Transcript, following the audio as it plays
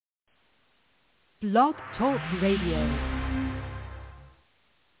Blog Talk Radio.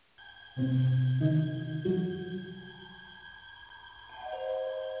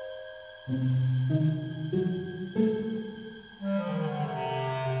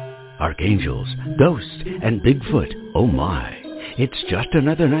 Archangels, ghosts, and Bigfoot, oh my. It's just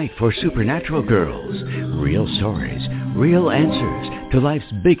another night for Supernatural Girls. Real stories, real answers to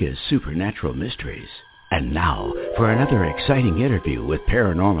life's biggest supernatural mysteries. And now for another exciting interview with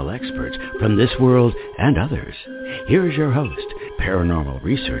paranormal experts from this world and others. Here's your host, paranormal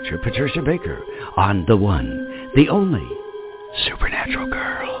researcher Patricia Baker, on the one, the only Supernatural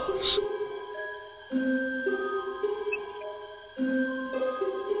Girls.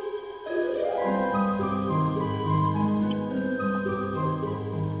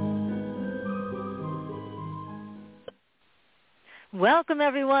 Welcome,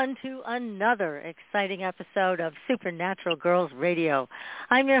 everyone, to another exciting episode of Supernatural Girls Radio.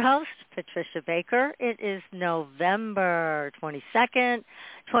 I'm your host, Patricia Baker. It is November 22nd,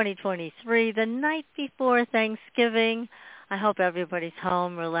 2023, the night before Thanksgiving. I hope everybody's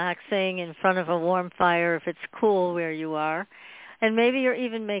home relaxing in front of a warm fire if it's cool where you are. And maybe you're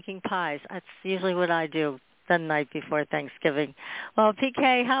even making pies. That's usually what I do the night before Thanksgiving. Well,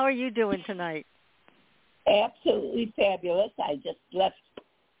 PK, how are you doing tonight? Absolutely fabulous. I just left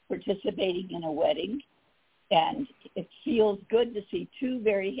participating in a wedding, and it feels good to see two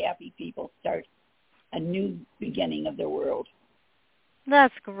very happy people start a new beginning of their world.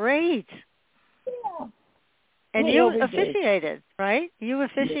 That's great. Yeah. And you officiated, right? You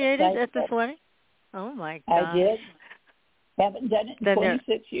officiated at this wedding? Oh, my gosh. I did. Haven't done it in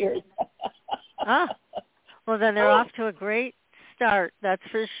 26 years. Well, then they're off to a great start, that's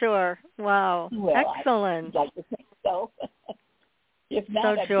for sure. Wow. Well, excellent. I'd like to think so. If not,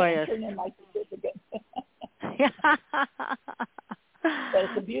 so I joyous. can turn in my certificate. But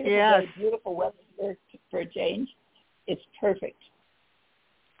it's a beautiful day, beautiful weather here for a change. It's perfect.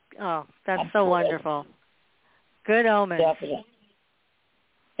 Oh, that's so wonderful. Good omens. Definitely.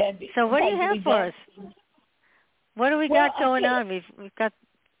 So what do you have for us? What do we got going on? We've got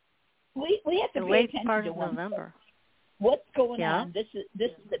we have to the pay late attention part to of one November. thing. What's going on? This is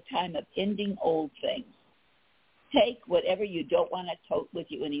the time of ending old things. Take whatever you don't want to tote with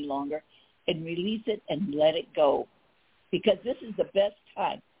you any longer and release it and let it go, because this is the best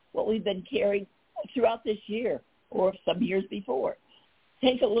time. What we've been carrying throughout this year or some years before.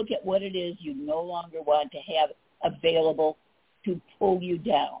 Take a look at what it is you no longer want to have available to pull you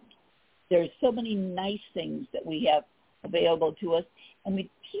down. There's so many nice things that we have available to us, and we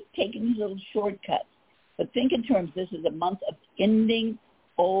keep taking these little shortcuts. But think in terms, this is a month of ending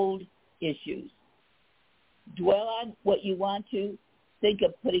old issues. Dwell on what you want to. Think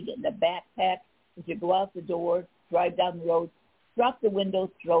of putting it in the backpack. As you go out the door, drive down the road, drop the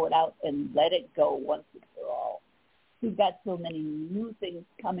window, throw it out, and let it go once and for all. We've got so many new things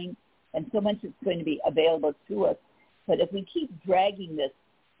coming and so much is going to be available to us. But if we keep dragging this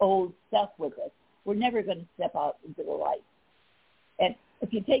old stuff with us, we're never going to step out into the light. And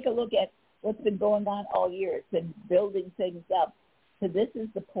if you take a look at what's been going on all year, it's been building things up. So this is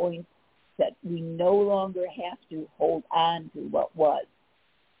the point that we no longer have to hold on to what was.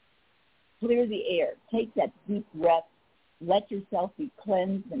 Clear the air. Take that deep breath. Let yourself be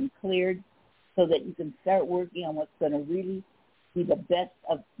cleansed and cleared so that you can start working on what's going to really be the best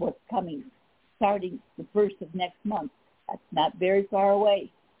of what's coming, starting the 1st of next month. That's not very far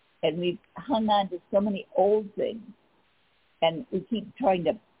away. And we've hung on to so many old things, and we keep trying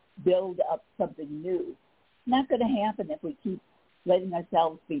to build up something new. It's not going to happen if we keep letting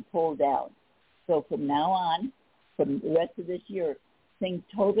ourselves be pulled down. So from now on, from the rest of this year, think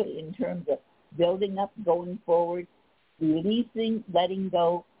totally in terms of building up, going forward, releasing, letting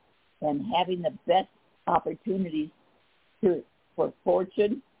go, and having the best opportunities for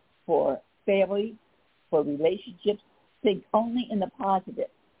fortune, for family, for relationships. Think only in the positive.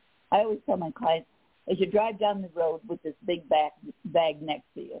 I always tell my clients, as you drive down the road with this big bag next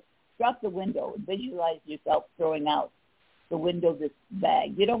to you, drop the window and visualize yourself throwing out the window of this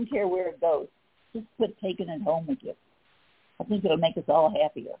bag. You don't care where it goes. Just quit taking it home with you. I think it'll make us all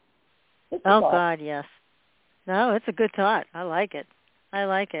happier. God, yes. No, it's a good thought. I like it.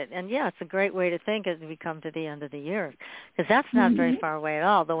 And, yeah, it's a great way to think as we come to the end of the year, because that's not very far away at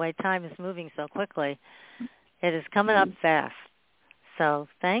all, the way time is moving so quickly. It is coming up fast. So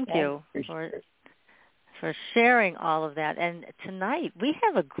thank you for sharing all of that. And tonight we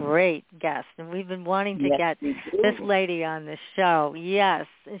have a great guest, and we've been wanting to get this lady on the show. Yes,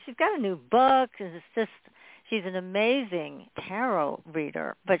 and she's got a new book. She's an amazing tarot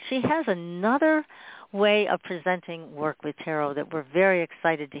reader, but she has another way of presenting work with tarot that we're very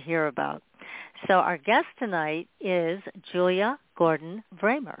excited to hear about. So our guest tonight is Julia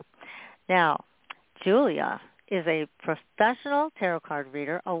Gordon-Bramer. Now, Julia is a professional tarot card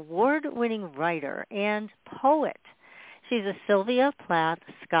reader, award-winning writer, and poet. She's a Sylvia Plath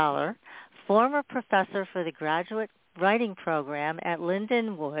Scholar, former professor for the graduate writing program at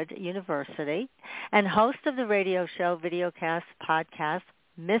Lindenwood University, and host of the radio show, videocast, podcast,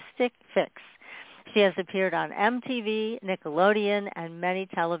 Mystic Fix. She has appeared on MTV, Nickelodeon, and many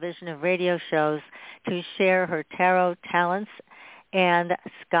television and radio shows to share her tarot talents and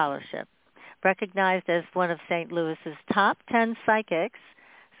scholarship. Recognized as one of St. Louis's top 10 psychics,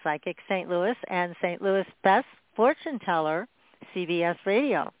 Psychic St. Louis, and St. Louis Best Fortune Teller, CBS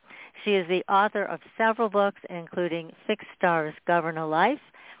Radio. She is the author of several books, including Fixed Stars Govern a Life,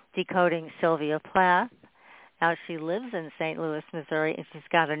 Decoding Sylvia Plath. Now, she lives in St. Louis, Missouri, and she's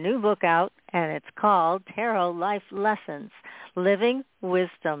got a new book out, and it's called Tarot Life Lessons, Living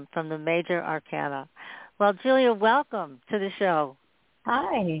Wisdom from the Major Arcana. Well, Julia, welcome to the show.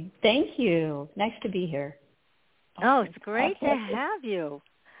 Hi. Thank you. Nice to be here. Oh, it's great to have you.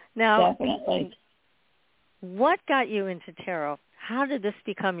 Now, Definitely. What got you into tarot? How did this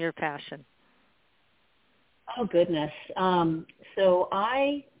become your passion? Oh, goodness. So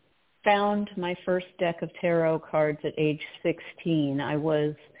I found my first deck of tarot cards at age 16. I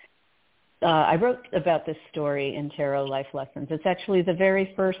wrote about this story in Tarot Life Lessons. It's actually the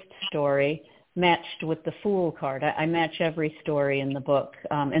very first story matched with the Fool card. I match every story in the book.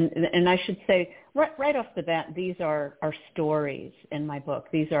 And I should say, right off the bat, these are stories in my book.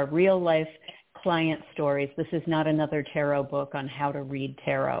 These are real-life client stories. This is not another tarot book on how to read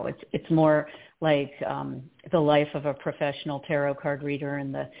tarot. It's more like the life of a professional tarot card reader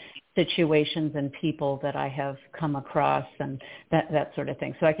and the situations and people that I have come across and that sort of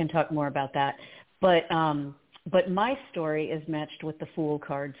thing. So I can talk more about that. But my story is matched with the Fool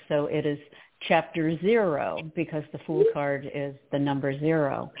card. So it is chapter 0 because the Fool card is the number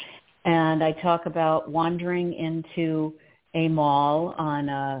 0. And I talk about wandering into a mall on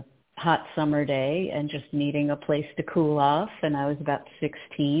a hot summer day and just needing a place to cool off. And I was about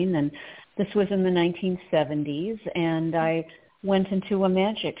 16, and this was in the 1970s. And I went into a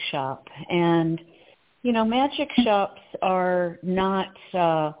magic shop. And, you know, magic shops are not,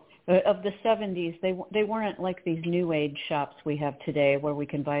 of the 70s, they weren't like these new age shops we have today where we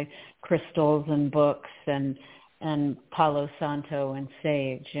can buy crystals and books and Palo Santo and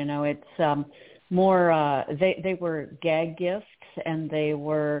sage. You know, it's more, they were gag gifts, and they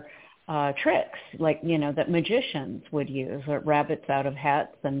were tricks, like, you know, that magicians would use, or rabbits out of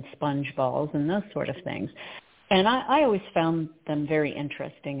hats and sponge balls and those sort of things. And I always found them very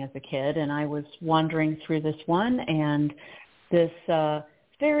interesting as a kid, and I was wandering through this one, and this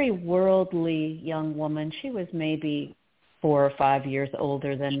very worldly young woman, she was maybe 4 or 5 years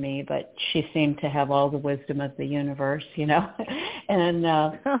older than me, but she seemed to have all the wisdom of the universe, you know,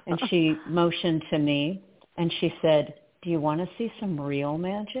 and she motioned to me, and she said, "Do you want to see some real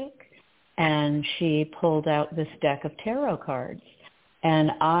magic?" And she pulled out this deck of tarot cards.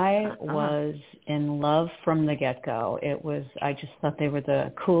 And I was in love from the get-go. I just thought they were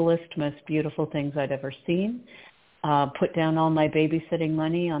the coolest, most beautiful things I'd ever seen. Put down all my babysitting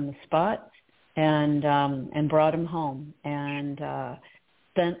money on the spot and brought them home. And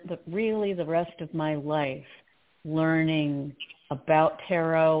spent really the rest of my life learning about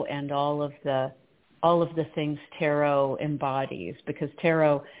tarot and all of the things tarot embodies, because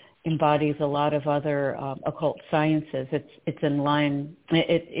tarot embodies a lot of other occult sciences. It's in line.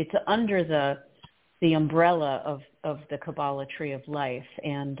 It's under the umbrella of the Kabbalah tree of life,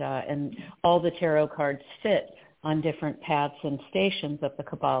 and all the tarot cards fit on different paths and stations of the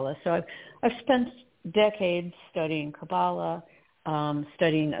Kabbalah. So I've spent decades studying Kabbalah,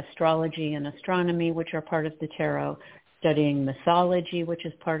 studying astrology and astronomy, which are part of the tarot, studying mythology, which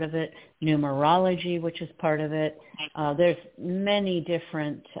is part of it, numerology, which is part of it. There's many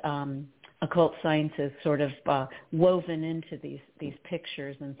different occult sciences sort of woven into these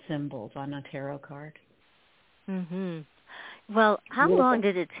pictures and symbols on a tarot card. Mm-hmm. Well, how long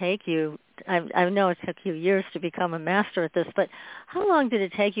did it take you? I know it took you years to become a master at this, but how long did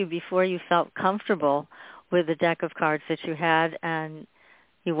it take you before you felt comfortable with the deck of cards that you had and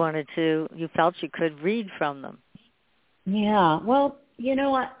you felt you could read from them? Yeah, well, you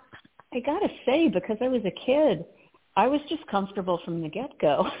know, I got to say, because I was a kid, I was just comfortable from the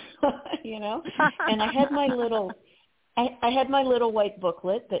get-go, you know, and I had my little white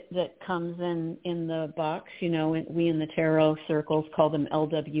booklet that comes in the box, you know, we in the tarot circles call them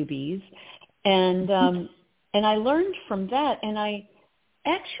LWBs, and I learned from that, and I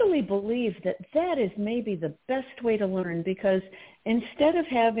actually believe that that is maybe the best way to learn, because instead of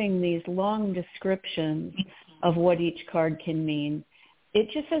having these long descriptions of what each card can mean, it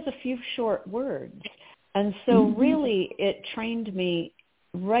just has a few short words. And so really it trained me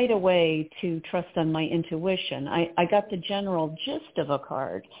right away to trust on my intuition. I got the general gist of a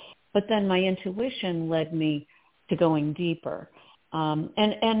card, but then my intuition led me to going deeper.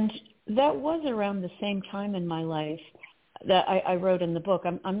 And that was around the same time in my life that I wrote in the book.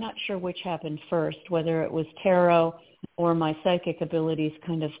 I'm not sure which happened first, whether it was tarot or my psychic abilities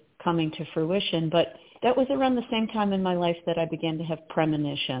kind of coming to fruition, but that was around the same time in my life that I began to have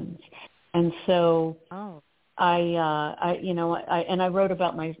premonitions. And so I wrote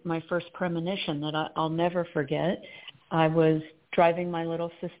about my first premonition that I'll never forget. I was driving my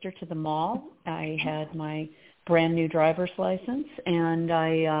little sister to the mall. I had my brand new driver's license, and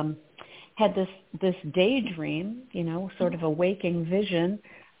I had this daydream, sort of a waking vision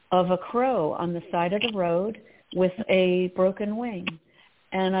of a crow on the side of the road with a broken wing.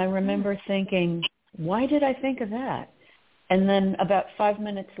 And I remember thinking, why did I think of that? And then about 5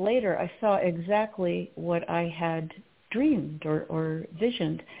 minutes later, I saw exactly what I had dreamed or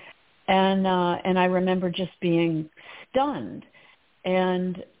visioned. And I remember just being stunned.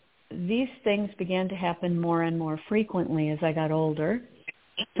 And these things began to happen more and more frequently as I got older,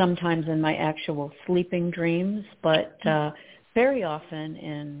 sometimes in my actual sleeping dreams, but very often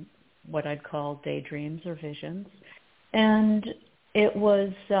in what I'd call daydreams or visions. And it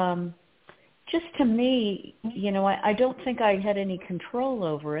was just, to me, I don't think I had any control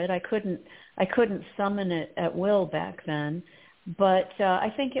over it. I couldn't summon it at will back then, but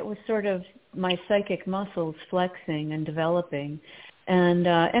I think it was sort of my psychic muscles flexing and developing. And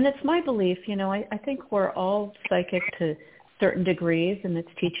it's my belief, I think we're all psychic to certain degrees, and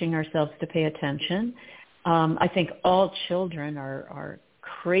it's teaching ourselves to pay attention. I think all children are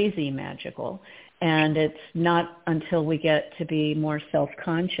crazy magical, and it's not until we get to be more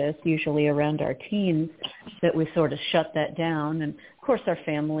self-conscious, usually around our teens, that we sort of shut that down. And, of course, our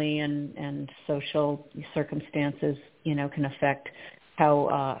family and social circumstances, can affect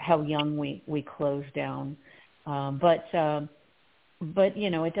how young we close down. But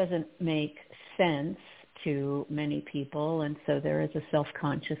it doesn't make sense to many people, and so there is a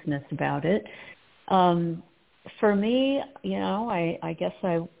self-consciousness about it. For me, I guess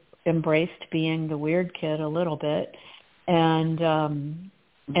I embraced being the weird kid a little bit, and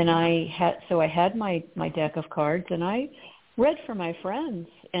I had my deck of cards, and I read for my friends,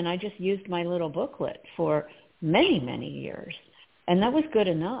 and I just used my little booklet for many, many years, and that was good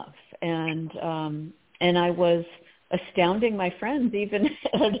enough. And I was astounding my friends even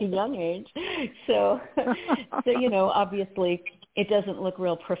at a young age. So obviously it doesn't look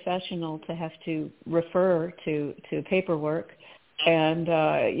real professional to have to refer to paperwork, and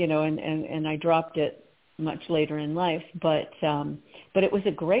and I dropped it much later in life, but it was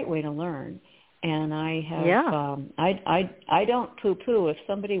a great way to learn. And I have I don't poo-poo if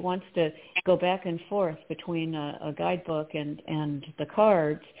somebody wants to go back and forth between a guidebook and the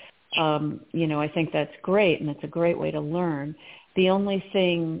cards. I think that's great, and it's a great way to learn. The only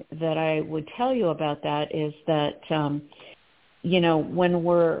thing that I would tell you about that is that, when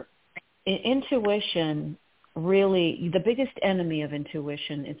we're intuition, really the biggest enemy of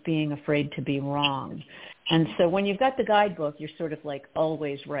intuition is being afraid to be wrong. And so when you've got the guidebook, you're sort of like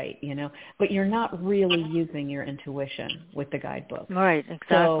always right, but you're not really using your intuition with the guidebook. Right,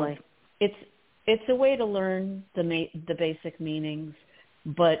 exactly. So it's a way to learn the basic meanings,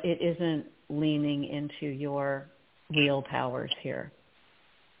 but it isn't leaning into your real powers here.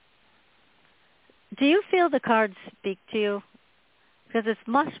 Do you feel the cards speak to you? Because it's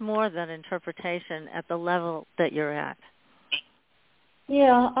much more than interpretation at the level that you're at.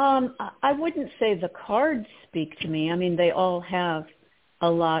 Yeah, I wouldn't say the cards speak to me. I mean, they all have a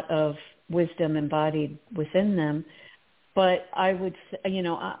lot of wisdom embodied within them. But I would,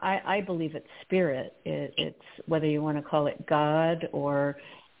 I believe it's spirit. It's whether you want to call it God or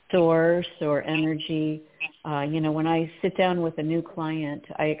source or energy. When I sit down with a new client,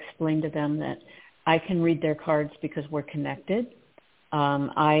 I explain to them that I can read their cards because we're connected.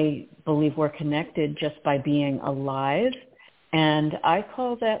 I believe we're connected just by being alive. And I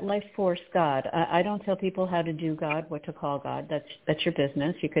call that life force God. I don't tell people how to do God, what to call God. That's your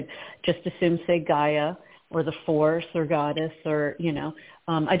business. You could just assume, say, Gaia or the force or goddess or,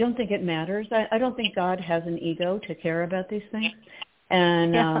 I don't think it matters. I don't think God has an ego to care about these things.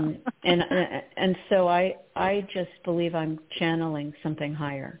 And and so I just believe I'm channeling something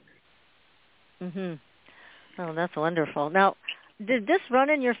higher. Mhm. Oh, that's wonderful. Now, did this run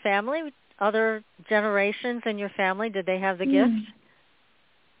in your family? Other generations in your family, did they have the gift?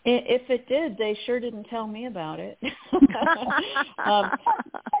 If it did, they sure didn't tell me about it.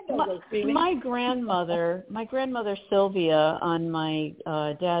 My grandmother Sylvia, on my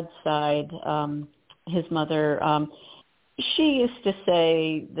dad's side, his mother, she used to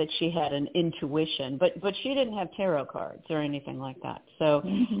say that she had an intuition, but she didn't have tarot cards or anything like that. So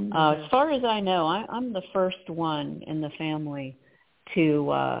as far as I know, I'm the first one in the family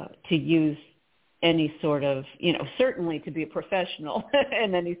to use any sort of, certainly to be a professional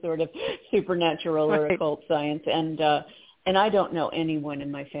in any sort of supernatural or occult science. And I don't know anyone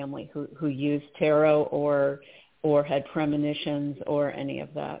in my family who used tarot or had premonitions or any of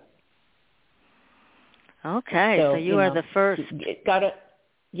that. Okay, so you are the first.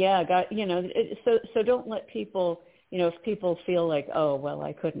 So don't let people, if people feel like, oh, well,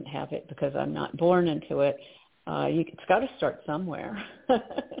 I couldn't have it because I'm not born into it, it's got to start somewhere.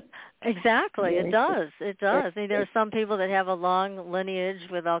 Exactly, it does. I mean, there are some people that have a long lineage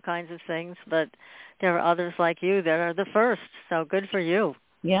with all kinds of things, but there are others like you that are the first. So good for you.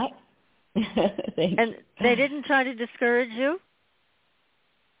 Yeah. And they didn't try to discourage you?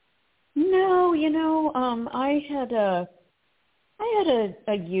 No, I had a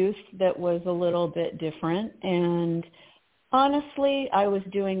youth that was a little bit different, and honestly, I was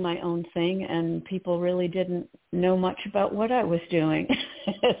doing my own thing, and people really didn't know much about what I was doing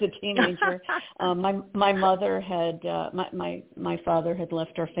as a teenager. My mother had, my father had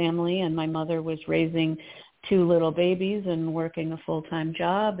left our family, and my mother was raising 2 little babies and working a full-time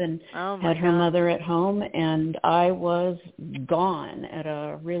job, and had her mother at home, and I was gone at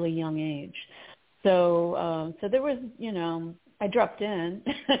a really young age. So there was, I dropped in.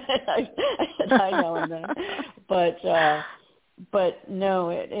 I said hi now and then, but no,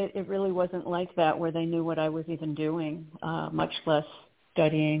 it really wasn't like that, where they knew what I was even doing, much less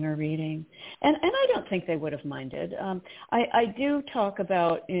studying or reading. And I don't think they would have minded. I do talk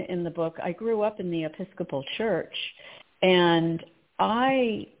about in the book, I grew up in the Episcopal Church, and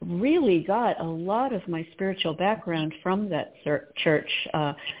I really got a lot of my spiritual background from that church,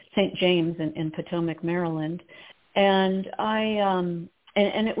 St. James in Potomac, Maryland. And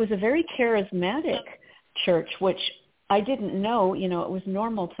and it was a very charismatic church, which I didn't know, it was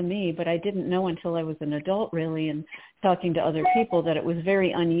normal to me, but I didn't know until I was an adult, really, and talking to other people, that it was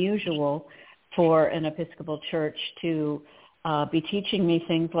very unusual for an Episcopal church to be teaching me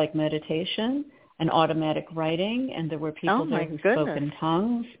things like meditation and automatic writing, and there were people there who spoke in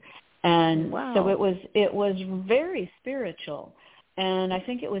tongues. And so it was very spiritual. And I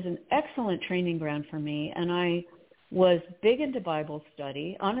think it was an excellent training ground for me, and I was big into Bible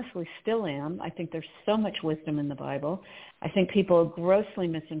study, honestly still am. I think there's so much wisdom in the Bible. I think people grossly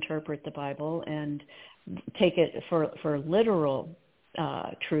misinterpret the Bible and take it for literal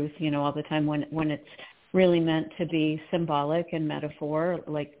truth, all the time, when it's really meant to be symbolic and metaphor,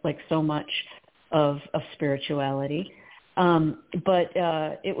 like so much of spirituality. But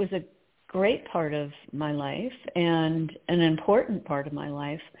it was a great part of my life and an important part of my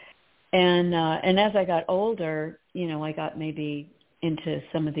life. And as I got older, I got maybe into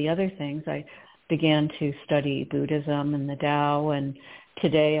some of the other things. I began to study Buddhism and the Tao, and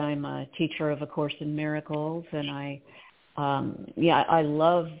today I'm a teacher of A Course in Miracles, and I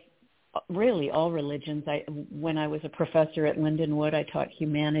love really all religions. When I was a professor at Lindenwood, I taught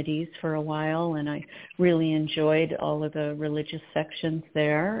humanities for a while, and I really enjoyed all of the religious sections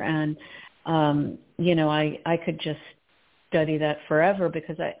there. And I could just study that forever,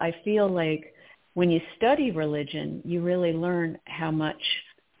 because I feel like when you study religion, you really learn how much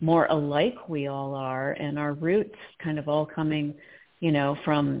more alike we all are, and our roots kind of all coming,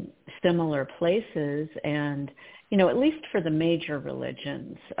 from similar places. And, at least for the major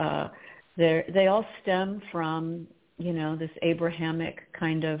religions, they all stem from, this Abrahamic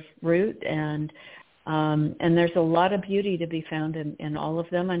kind of root, and there's a lot of beauty to be found in all of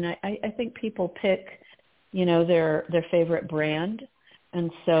them. And I think people pick, their favorite brand, and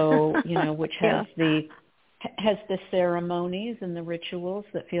so which has the ceremonies and the rituals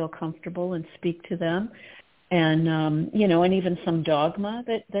that feel comfortable and speak to them, and and even some dogma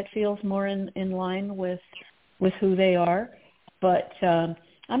that feels more in line with who they are. But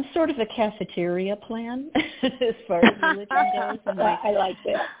I'm sort of a cafeteria plan as far as religion goes. And I like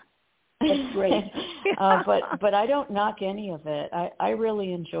that. That's great. But I don't knock any of it. I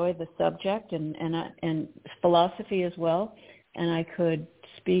really enjoy the subject and philosophy as well, and I could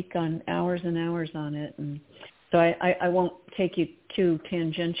speak on hours and hours on it. And so I won't take you too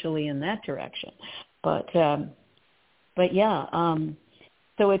tangentially in that direction. But yeah.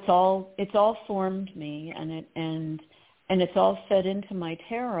 So it's all formed me, and it's all fed into my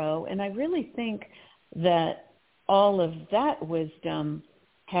tarot. And I really think that all of that wisdom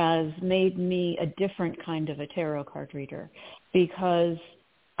has made me a different kind of a tarot card reader, because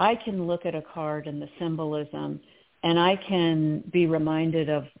I can look at a card and the symbolism, and I can be reminded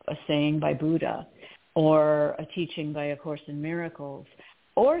of a saying by Buddha or a teaching by A Course in Miracles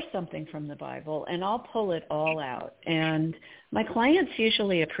or something from the Bible, and I'll pull it all out. And my clients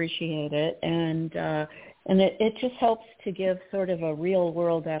usually appreciate it, and it just helps to give sort of a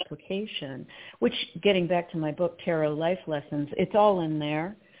real-world application, which, getting back to my book, Tarot Life Lessons, it's all in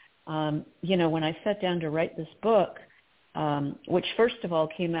there. When I sat down to write this book, which first of all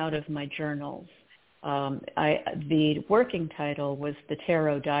came out of my journals, the working title was The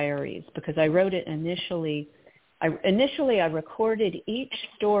Tarot Diaries, because I wrote it initially. I recorded each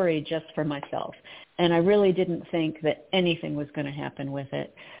story just for myself, and I really didn't think that anything was going to happen with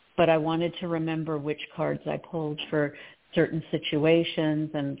it. But I wanted to remember which cards I pulled for certain situations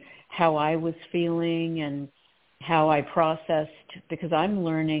and how I was feeling and how I processed, because I'm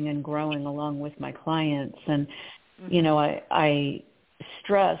learning and growing along with my clients. And, I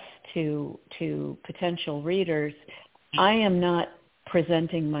stress to potential readers, I am not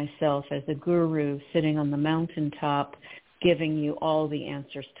presenting myself as a guru sitting on the mountaintop giving you all the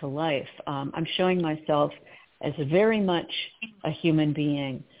answers to life. I'm showing myself as very much a human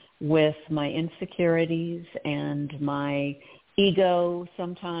being with my insecurities and my ego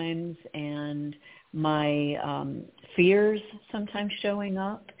sometimes and my fears sometimes showing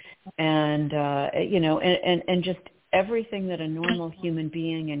up, and and just everything that a normal human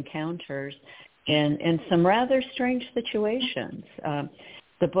being encounters in some rather strange situations.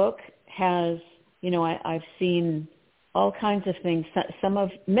 The book has, I've seen all kinds of things.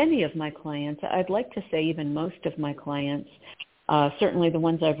 Many of my clients, I'd like to say even most of my clients, certainly the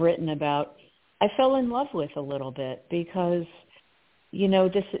ones I've written about, I fell in love with a little bit, because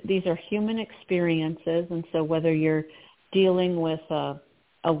these are human experiences. And so whether you're dealing with a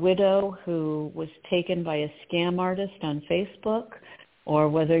widow who was taken by a scam artist on Facebook, or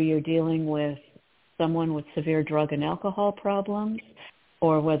whether you're dealing with someone with severe drug and alcohol problems,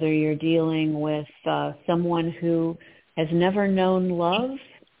 or whether you're dealing with someone who has never known love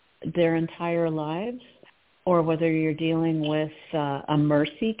their entire lives, or whether you're dealing with a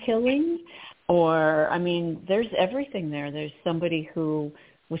mercy killing, or, there's everything there. There's somebody who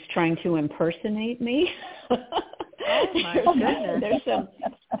was trying to impersonate me. Oh, my goodness. There's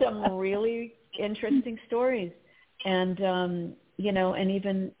some really interesting stories. And, and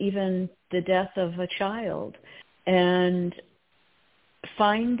even the death of a child. And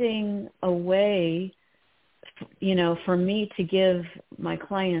finding a way, for me to give my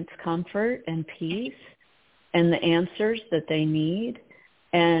clients comfort and peace and the answers that they need.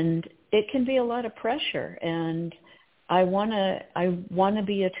 And it can be a lot of pressure, and I want to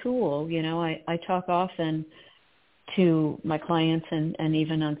be a tool. I talk often to my clients and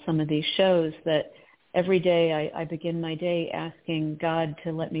even on some of these shows that every day I begin my day asking God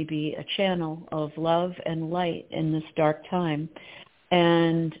to let me be a channel of love and light in this dark time.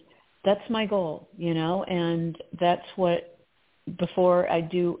 And that's my goal, and that's what, before I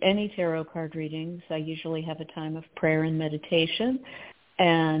do any tarot card readings, I usually have a time of prayer and meditation.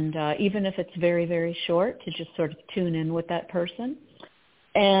 And even if it's very, very short, to just sort of tune in with that person.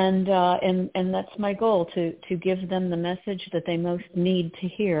 And that's my goal, to give them the message that they most need to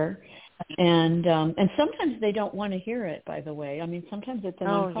hear. And sometimes they don't want to hear it, by the way. Sometimes it's an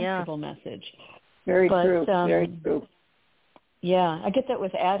uncomfortable message. Very true. Very true. Yeah, I get that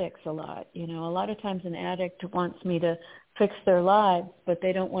with addicts a lot. A lot of times an addict wants me to fix their lives, but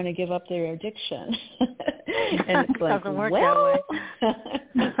they don't want to give up their addiction. And it's like, doesn't work that way.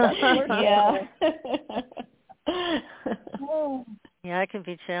 Yeah, it can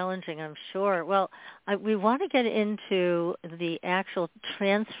be challenging, I'm sure. Well, we want to get into the actual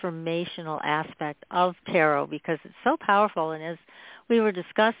transformational aspect of tarot, because it's so powerful. And as we were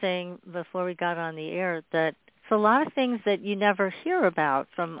discussing before we got on the air, that it's a lot of things that you never hear about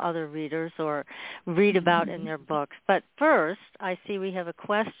from other readers or read about in their books. But first, I see we have a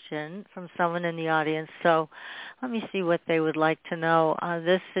question from someone in the audience. So let me see what they would like to know.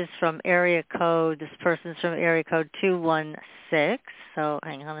 This is from this person's from area code 216. So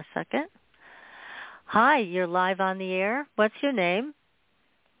hang on a second. Hi, you're live on the air. What's your name?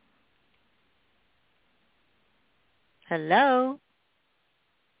 Hello?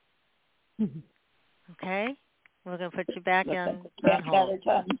 Okay. We're going to put you back on hold.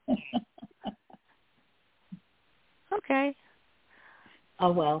 Okay.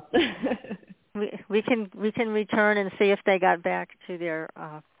 Oh, well. we can return and see if they got back to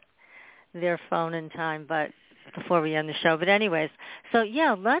their phone in time, but before we end the show. But anyways, so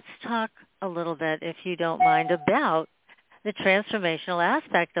yeah, let's talk a little bit, if you don't mind, about the transformational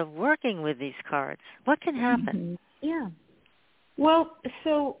aspect of working with these cards. What can happen? Yeah. Well,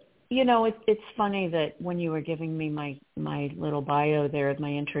 so, it's funny that when you were giving me my little bio there,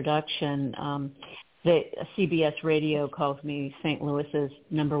 my introduction, that CBS Radio calls me St. Louis's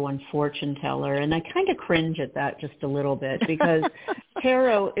 #1 fortune teller, and I kind of cringe at that just a little bit because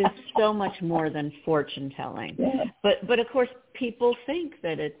tarot is so much more than fortune telling. Yeah. But of course, people think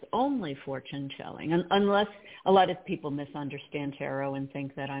that it's only fortune telling, unless a lot of people misunderstand tarot and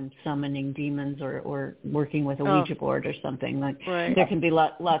think that I'm summoning demons or working with a Ouija board or something. Right. There can be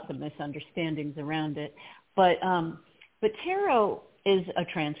lots of misunderstandings around it. But tarot is a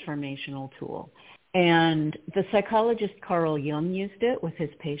transformational tool. And the psychologist Carl Jung used it with his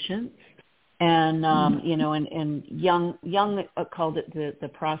patients, and and Jung called it the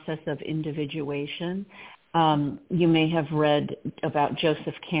process of individuation. You may have read about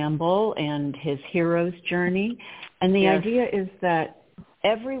Joseph Campbell and his hero's journey, and the idea is that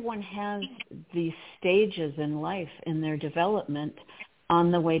everyone has these stages in life in their development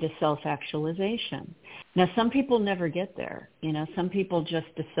on the way to self-actualization. Now, some people never get there. Some people just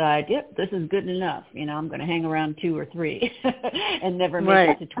decide, yep, this is good enough. I'm going to hang around 2 or 3 and never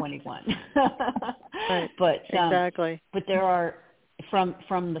make it to 21. Right. But exactly. But there are,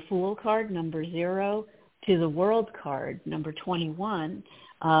 from the Fool card, number 0, to the World card, number 21,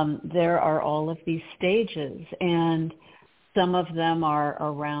 there are all of these stages. And some of them are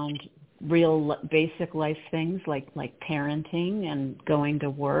around real basic life things like parenting and going to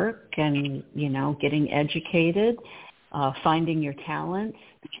work and, getting educated, finding your talents,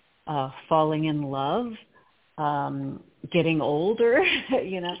 falling in love, getting older,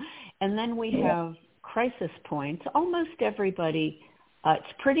 And then we have crisis points. Almost everybody, it's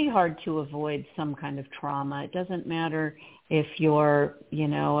pretty hard to avoid some kind of trauma. It doesn't matter if you're,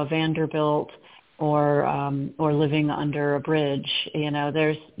 a Vanderbilt or living under a bridge.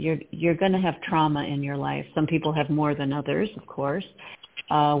 You're going to have trauma in your life. Some people have more than others, of course.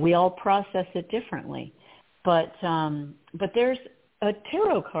 We all process it differently, but there's a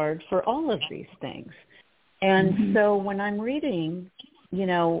tarot card for all of these things. And so when I'm reading,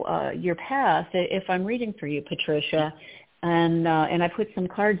 your path, if I'm reading for you, Patricia, and I put some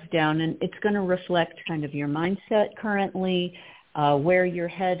cards down, and it's going to reflect kind of your mindset currently, where you're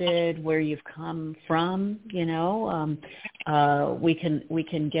headed, where you've come from. We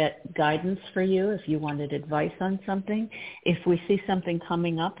can get guidance for you if you wanted advice on something. If we see something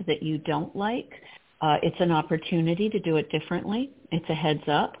coming up that you don't like, it's an opportunity to do it differently. It's a heads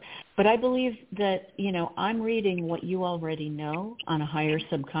up. But I believe that, I'm reading what you already know on a higher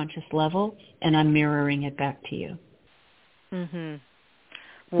subconscious level, and I'm mirroring it back to you.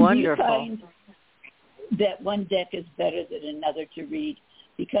 Wonderful. Do you find that one deck is better than another to read?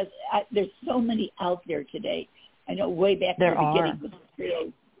 Because there's so many out there today. I know way back in the beginning with the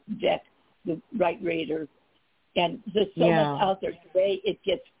Trio deck, the Right Raider, and there's so much out there today, it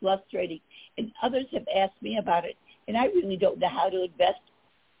gets frustrating. And others have asked me about it, and I really don't know how to invest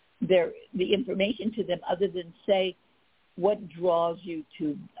the information to them other than say what draws you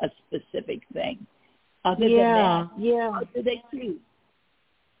to a specific thing. Other than that, how do they choose?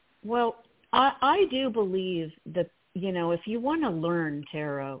 Well, I do believe that, if you want to learn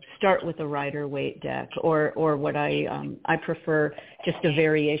tarot, start with a Rider-Waite deck or what I prefer, just a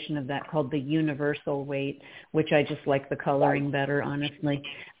variation of that called the Universal Waite, which I just like the coloring better, honestly.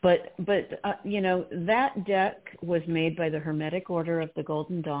 But that deck was made by the Hermetic Order of the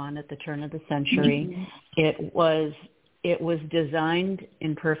Golden Dawn at the turn of the century. It was designed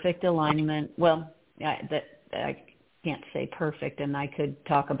in perfect alignment. Well, I can't say perfect, and I could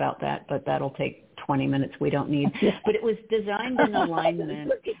talk about that, but that'll take 20 minutes we don't need. But it was designed in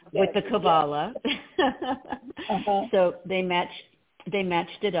alignment with the Kabbalah. So they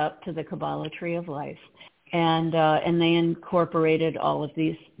matched it up to the Kabbalah Tree of Life. And they incorporated all of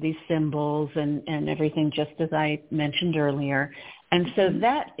these symbols and everything, just as I mentioned earlier. And so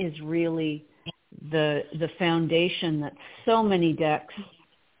that is really the foundation that so many decks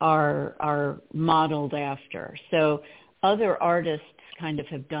are modeled after. So other artists kind of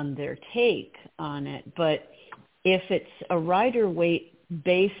have done their take on it, but if it's a Rider-Waite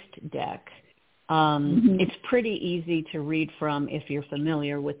based deck, it's pretty easy to read from if you're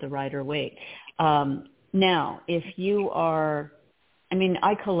familiar with the Rider-Waite. Now, if you are,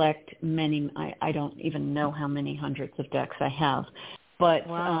 I collect many, I don't even know how many hundreds of decks I have, but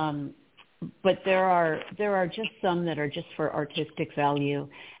but there are just some that are just for artistic value,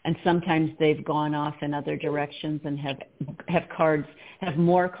 and sometimes they've gone off in other directions and have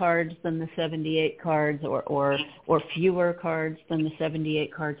more cards than the 78 cards, or fewer cards than the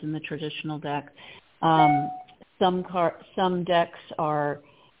 78 cards in the traditional deck. Some decks are,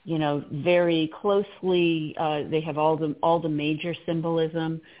 very closely. They have all the major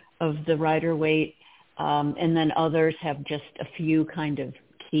symbolism of the Rider-Waite, and then others have just a few kind of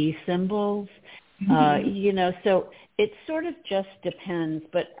key symbols. So it sort of just depends.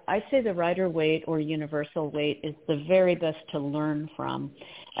 But I say the Rider-Waite or Universal Weight is the very best to learn from.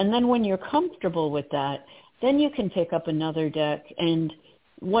 And then when you're comfortable with that, then you can pick up another deck. And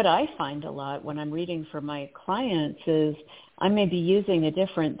what I find a lot when I'm reading for my clients is I may be using a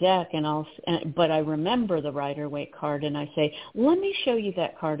different deck, but I remember the Rider-Waite card, and I say, let me show you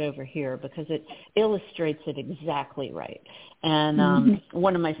that card over here because it illustrates it exactly right. And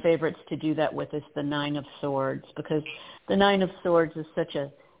one of my favorites to do that with is the Nine of Swords, because the Nine of Swords is such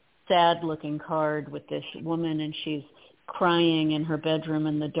a sad-looking card with this woman, and she's crying in her bedroom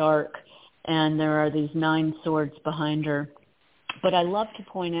in the dark, and there are these 9 swords behind her. But I love to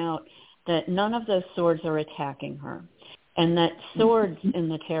point out that none of those swords are attacking her, and that swords in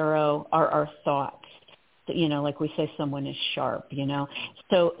the tarot are our thoughts. Like we say, someone is sharp,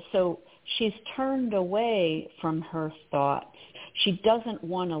 So she's turned away from her thoughts. She doesn't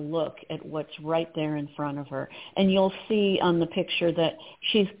want to look at what's right there in front of her. And you'll see on the picture that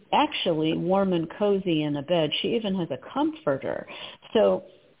she's actually warm and cozy in a bed. She even has a comforter. So,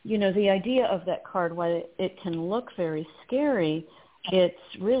 the idea of that card, while it can look very scary, it's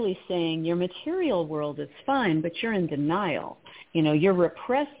really saying your material world is fine, but you're in denial. You're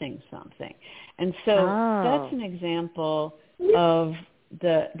repressing something. And so that's an example of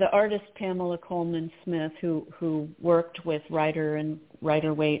the artist Pamela Coleman Smith, who worked with Rider and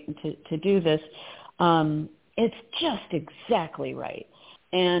Rider-Waite to do this. It's just exactly right.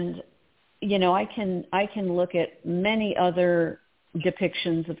 And I can look at many other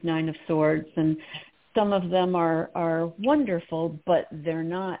depictions of Nine of Swords, and some of them are wonderful, but they're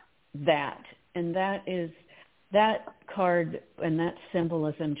not that. And that card and that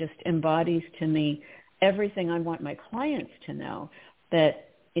symbolism just embodies to me everything I want my clients to know, that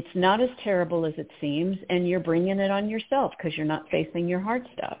it's not as terrible as it seems, and you're bringing it on yourself because you're not facing your hard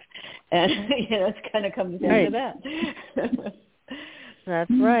stuff. And, it kind of comes down to that.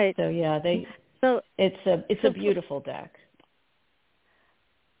 That's right. So, yeah, it's a beautiful deck.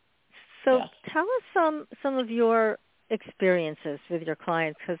 So tell us some of your experiences with your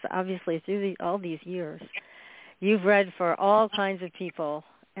clients, because obviously through all these years, you've read for all kinds of people.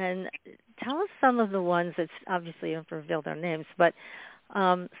 And tell us some of the ones that, obviously you don't have to reveal their names, but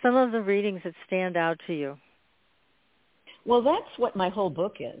some of the readings that stand out to you. Well, that's what my whole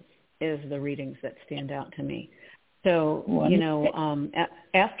book is the readings that stand out to me. So,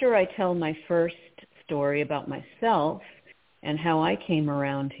 after I tell my first story about myself and how I came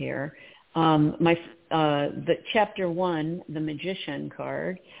around here, the chapter 1, the Magician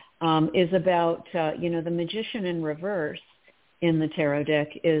card, is about, the magician in reverse in the tarot deck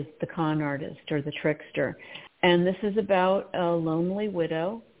is the con artist or the trickster. And this is about a lonely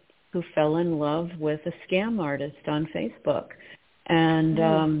widow who fell in love with a scam artist on Facebook. And,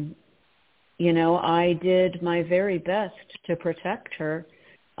 I did my very best to protect her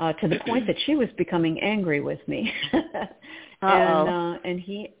to the point that she was becoming angry with me. And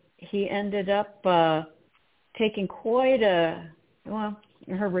he ended up taking quite her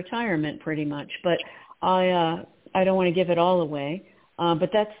retirement pretty much. But I don't want to give it all away.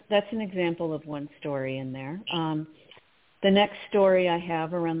 But that's an example of one story in there. The next story I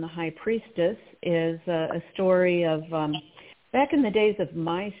have around the High Priestess is a story of back in the days of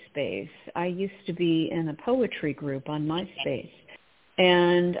MySpace. I used to be in a poetry group on MySpace,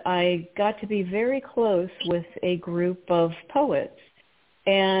 and I got to be very close with a group of poets,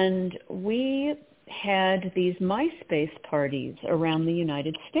 and we had these MySpace parties around the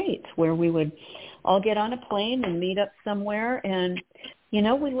United States where we would all get on a plane and meet up somewhere, and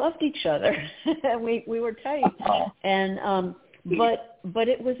we loved each other. we were tight, and but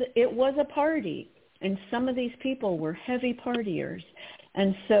it was a party, and some of these people were heavy partiers,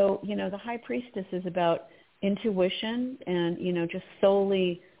 and so the High Priestess is about intuition and just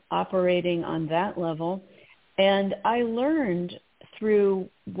solely operating on that level. And I learned through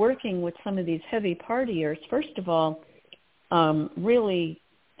working with some of these heavy partiers, first of all, really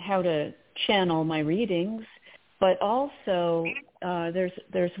how to channel my readings, but also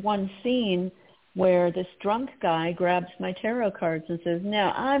there's one scene where this drunk guy grabs my tarot cards and says,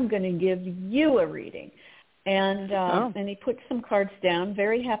 "Now I'm going to give you a reading," and he put some cards down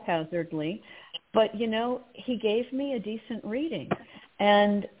very haphazardly, but he gave me a decent reading,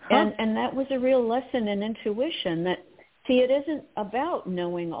 and that was a real lesson in intuition. That it isn't about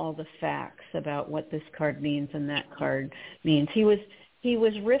knowing all the facts about what this card means and that card means. He was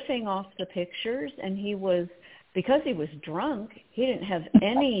riffing off the pictures, and he was because he was drunk, he didn't have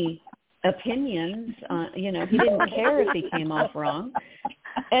any opinions. He didn't care if he came off wrong,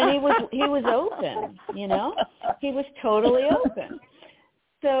 and he was open. He was totally open.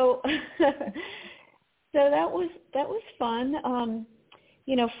 So that was fun.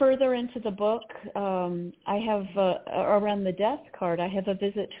 Further into the book, I have around the death card, I have a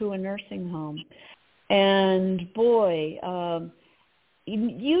visit to a nursing home, and boy.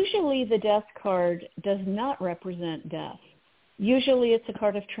 Usually the death card does not represent death. Usually it's a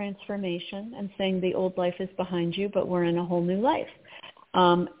card of transformation and saying the old life is behind you, but we're in a whole new life.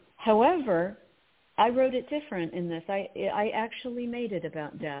 However, I wrote it different in this. I actually made it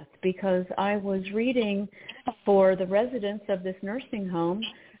about death because I was reading for the residents of this nursing home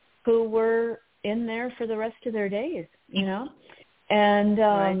who were in there for the rest of their days, and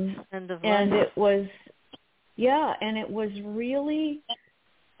it was. Yeah, and it was really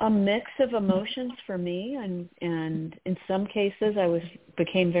a mix of emotions for me, and in some cases I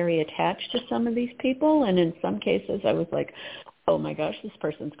became very attached to some of these people, and in some cases I was like, oh my gosh, this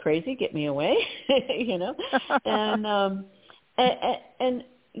person's crazy, get me away, and as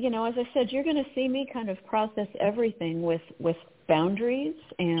I said, you're going to see me kind of process everything with boundaries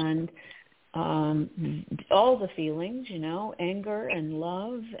and all the feelings, anger and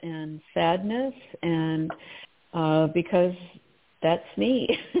love and sadness, and because that's me.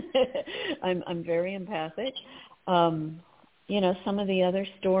 I'm very empathic. Some of the other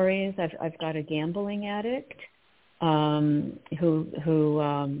stories, I've got a gambling addict who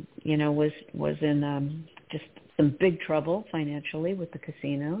was in just some big trouble financially with the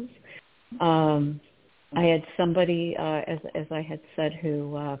casinos. I had somebody, as I had said,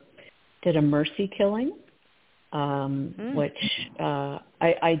 who did a mercy killing, which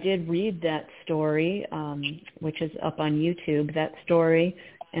I did read that story, which is up on YouTube. That story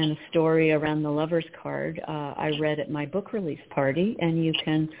and a story around the lover's card I read at my book release party, and you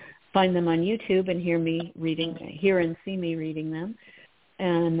can find them on YouTube and hear and see me reading them.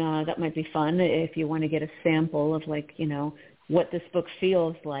 And that might be fun if you want to get a sample of what this book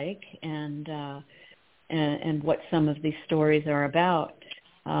feels like and what some of these stories are about.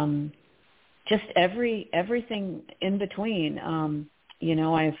 Just everything in between.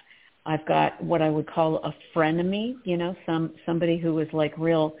 I've got what I would call a frenemy, somebody who was like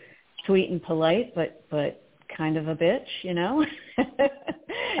real sweet and polite, but kind of a bitch, and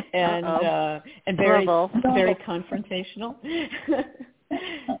very very confrontational.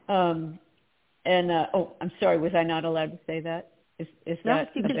 I'm sorry, was I not allowed to say that? Is that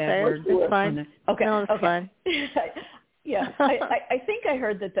you a can bad say word? It's fine. Okay. No, it's fine. Yeah, I think I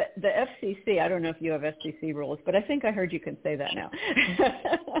heard that the FCC, I don't know if you have FCC rules, but I think I heard you can say that now.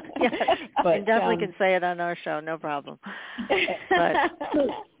 Yeah, but, you definitely can say it on our show, no problem. But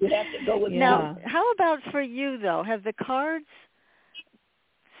you have to go with now, how about for you, though? Have the cards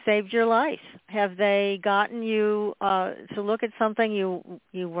saved your life? Have they gotten you to look at something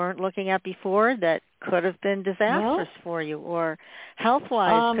you weren't looking at before that could have been disastrous for you, or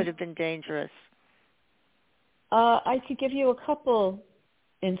health-wise could have been dangerous? I could give you a couple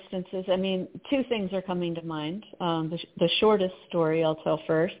instances. I mean, two things are coming to mind. The shortest story I'll tell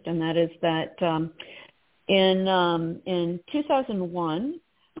first, and that is that in 2001,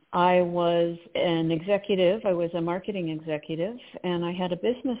 I was an executive. I was a marketing executive, and I had a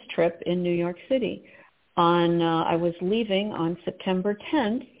business trip in New York City. I was leaving on September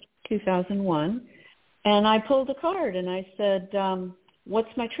 10th, 2001, and I pulled a card, and I said,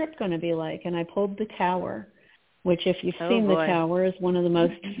 what's my trip going to be like? And I pulled the Tower, which, if you've seen the Tower, is one of the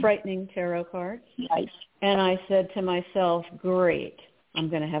most frightening tarot cards. Nice. And I said to myself, great, I'm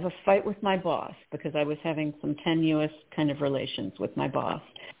going to have a fight with my boss, because I was having some tenuous kind of relations with my boss.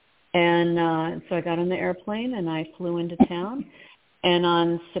 And so I got on the airplane and I flew into town. And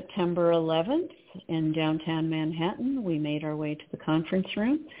on September 11th in downtown Manhattan, we made our way to the conference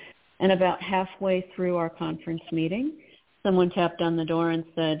room. And about halfway through our conference meeting, someone tapped on the door and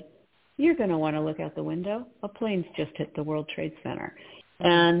said, you're going to want to look out the window. A plane's just hit the World Trade Center.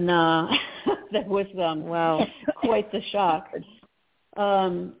 And that was quite the shock.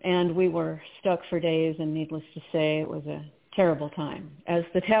 And we were stuck for days, and needless to say, it was a terrible time, as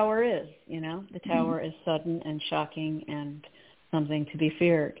the Tower is. The Tower is sudden and shocking and something to be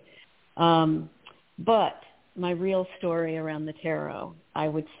feared. But my real story around the tarot, I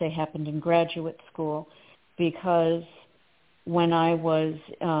would say, happened in graduate school, because when I was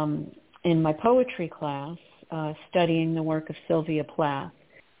in my poetry class studying the work of Sylvia Plath,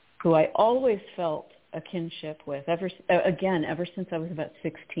 who I always felt a kinship with, ever since I was about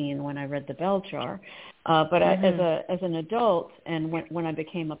 16 when I read The Bell Jar. But as an adult, and when I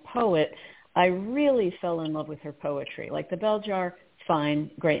became a poet, I really fell in love with her poetry. Like The Bell Jar, fine,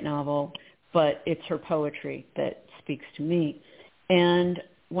 great novel, but it's her poetry that speaks to me. And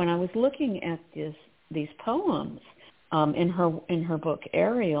when I was looking at these poems in her book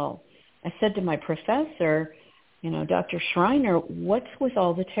Ariel, I said to my professor, Dr. Schreiner, what's with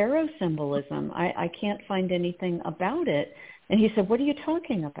all the tarot symbolism? I can't find anything about it. And he said, what are you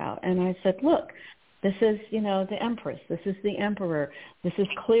talking about? And I said, look, this is, the Empress. This is the Emperor. This is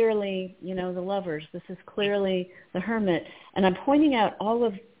clearly, the Lovers. This is clearly the Hermit. And I'm pointing out all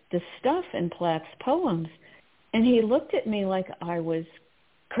of the stuff in Plath's poems. And he looked at me like I was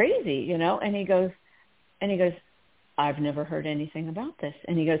crazy, and he goes, I've never heard anything about this.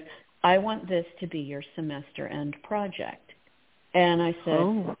 And he goes, I want this to be your semester end project. And I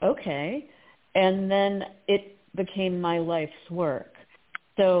said, okay. And then it became my life's work.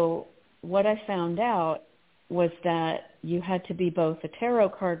 So what I found out was that you had to be both a tarot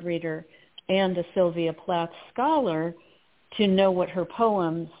card reader and a Sylvia Plath scholar to know what her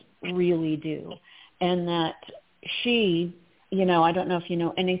poems really do. And that she, I don't know if you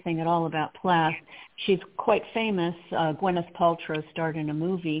know anything at all about Plath. She's quite famous. Gwyneth Paltrow starred in a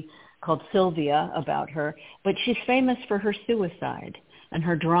movie called Sylvia about her, but she's famous for her suicide and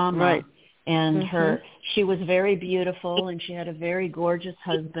her drama. Right. And she was very beautiful, and she had a very gorgeous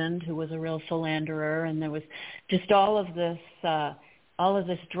husband who was a real philanderer, and there was just all of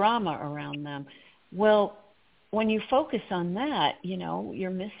this drama around them. Well, when you focus on that,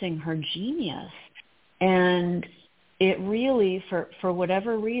 you're missing her genius. And it really, for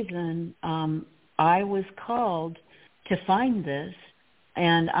whatever reason, I was called to find this,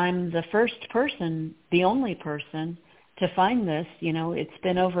 and I'm the first person, the only person, to find this. It's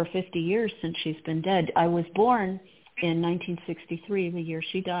been over 50 years since she's been dead. I was born in 1963, the year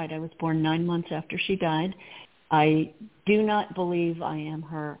she died. I was born 9 months after she died. I do not believe I am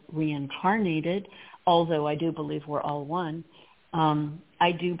her reincarnated, although I do believe we're all one.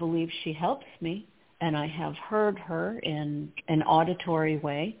 I do believe she helps me, and I have heard her in an auditory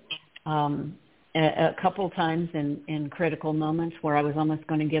way a couple times in critical moments where I was almost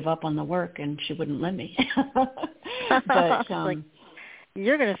going to give up on the work, and she wouldn't let me. But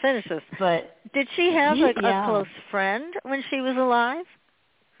you're going to finish this. But did she have a close friend when she was alive?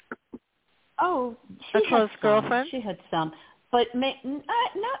 Oh, a close girlfriend? She had some, but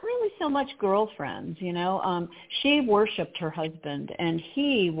not really so much girlfriends. She worshipped her husband, and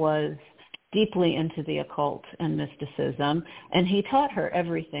he was deeply into the occult and mysticism, and he taught her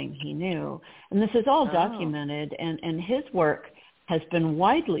everything he knew. And this is all documented, and his work has been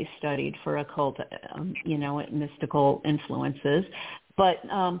widely studied for occult, mystical influences. But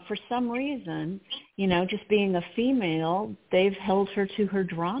for some reason, just being a female, they've held her to her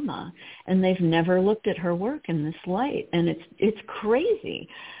drama, and they've never looked at her work in this light, and it's crazy.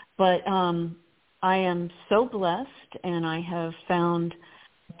 But I am so blessed, and I have found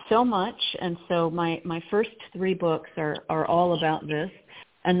so much, and so my first 3 books are all about this.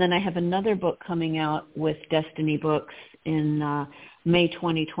 And then I have another book coming out with Destiny Books in May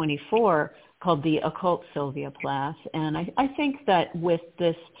 2024 called The Occult Sylvia Plath. And I think that with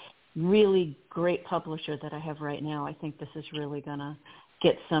this really great publisher that I have right now, I think this is really going to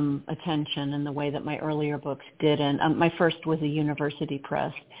get some attention in the way that my earlier books did. And my first was a university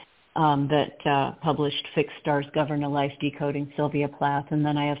press that published Fixed Stars Govern a Life, Decoding Sylvia Plath. And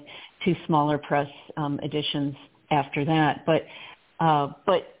then I have 2 smaller press editions after that. But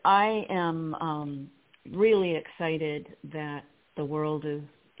I am really excited that the world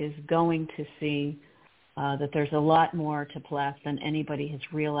is going to see that there's a lot more to Plath than anybody has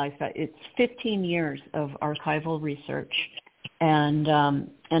realized. That it's 15 years of archival research, and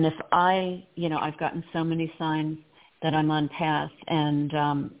if I've gotten so many signs that I'm on path, and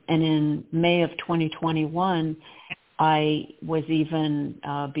in May of 2021, I was even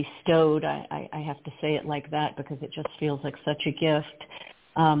bestowed, I have to say it like that because it just feels like such a gift,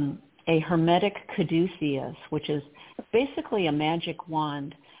 a hermetic caduceus, which is basically a magic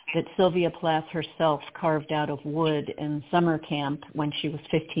wand that Sylvia Plath herself carved out of wood in summer camp when she was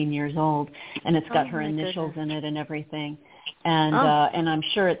 15 years old, and it's got her initials in it and everything. And I'm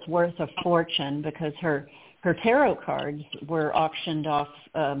sure it's worth a fortune because her tarot cards were auctioned off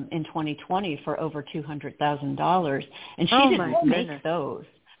in 2020 for over $200,000, and she didn't make those.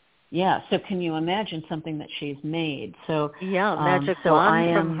 Yeah, so can you imagine something that she's made? So magic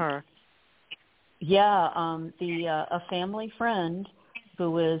wand from her. Yeah, a family friend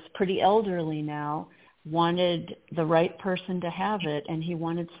who is pretty elderly now wanted the right person to have it, and he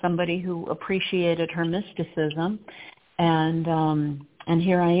wanted somebody who appreciated her mysticism, and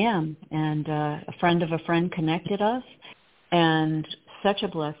here I am. And a friend of a friend connected us, and such a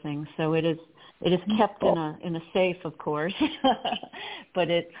blessing. So it is kept in a safe, of course, but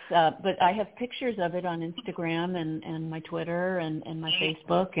I have pictures of it on Instagram and my Twitter and my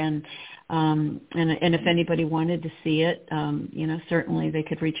Facebook, and if anybody wanted to see it, certainly they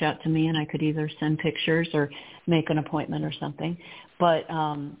could reach out to me, and I could either send pictures or make an appointment or something. But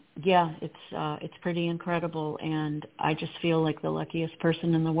it's pretty incredible, and I just feel like the luckiest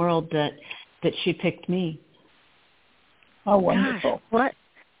person in the world that she picked me. Oh, wonderful! Gosh, what?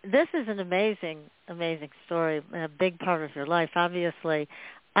 This is an amazing, amazing story, and a big part of your life, obviously.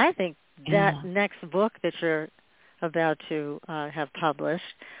 I think that next book that you're about to have published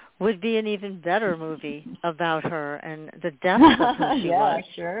would be an even better movie about her and the depth of who she was.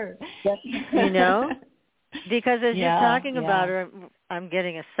 Yeah, sure. Because as you're talking about her, I'm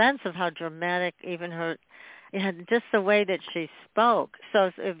getting a sense of how dramatic even her, just the way that she spoke. So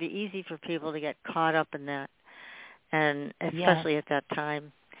it would be easy for people to get caught up in that, and especially at that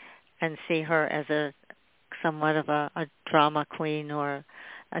time, and see her as somewhat of a drama queen, or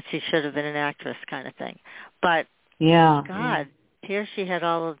she should have been an actress kind of thing. But here she had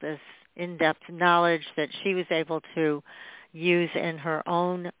all of this in-depth knowledge that she was able to use in her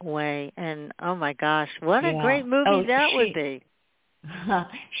own way. And oh my gosh, what a great movie would be.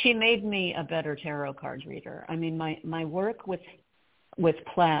 She made me a better tarot card reader. I mean, my work with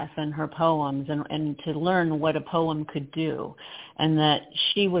Plath and her poems, and to learn what a poem could do, and that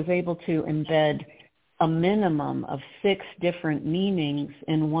she was able to embed a minimum of 6 different meanings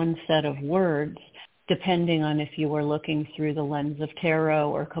in one set of words, depending on if you were looking through the lens of tarot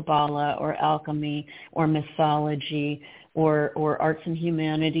or Kabbalah or alchemy or mythology or arts and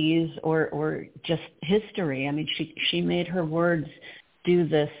humanities or just history. I mean, she made her words do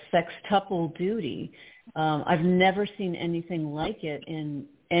this sextuple duty. I've never seen anything like it in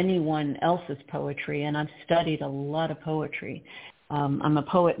anyone else's poetry, and I've studied a lot of poetry. I'm a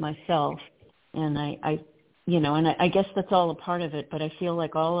poet myself, and I guess that's all a part of it. But I feel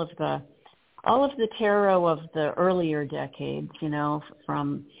like all of the tarot of the earlier decades,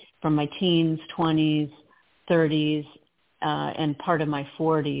 from my teens, 20s, 30s, and part of my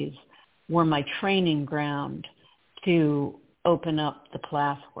 40s, were my training ground to open up the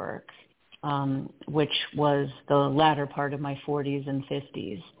Plath work, which was the latter part of my 40s and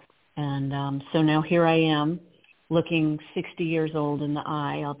 50s. And so now here I am, looking 60 years old in the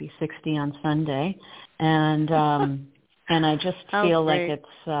eye. I'll be 60 on Sunday. And I just feel like it's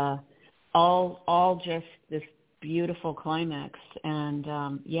all just this beautiful climax. And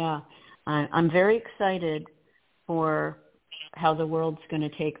I'm very excited for how the world's going to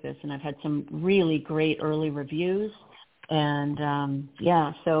take this. And I've had some really great early reviews. And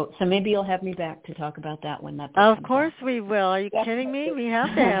so maybe you'll have me back to talk about that when that book comes Of course out. we will. Are you kidding me? We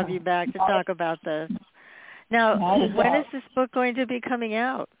have to have you back to talk about this. Now, when is this book going to be coming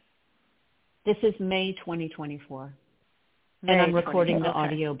out? This is May 2024. And I'm recording the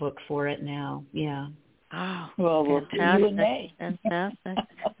audiobook for it now. Yeah. Oh, well, we'll see you in May. Fantastic.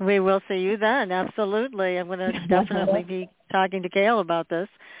 We will see you then. Absolutely. I'm going to definitely be talking to Gail about this.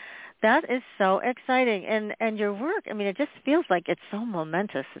 That is so exciting. And your work, I mean, it just feels like it's so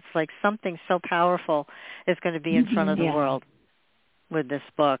momentous. It's like something so powerful is going to be in front of the world with this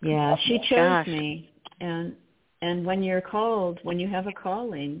book. Yeah, she chose me. And when you're called, when you have a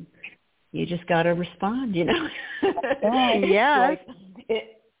calling, you just got to respond, Yes.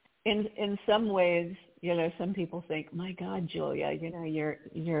 In some ways, some people think, my God, Julia,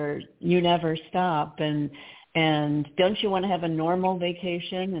 you never stop. And don't you want to have a normal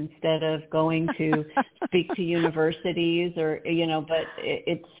vacation instead of going to speak to universities or, but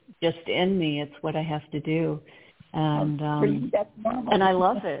it's just in me. It's what I have to do. And I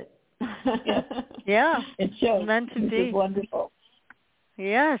love it. Yeah. It shows. Meant to be. It's wonderful.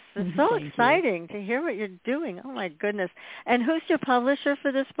 Yes. It's so exciting to hear what you're doing. Oh, my goodness. And who's your publisher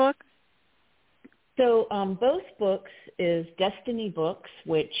for this book? So both books is Destiny Books,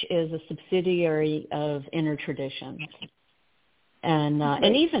 which is a subsidiary of Inner Traditions.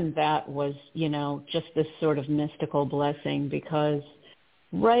 And even that was, just this sort of mystical blessing, because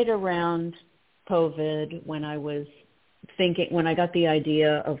right around COVID, when I got the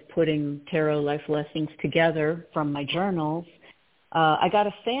idea of putting tarot life lessons together from my journals, I got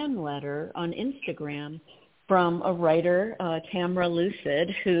a fan letter on Instagram from a writer, Tamra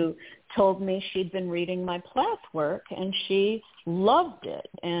Lucid, who told me she'd been reading my Plath work and she loved it.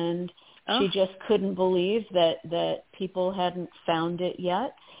 And she just couldn't believe that people hadn't found it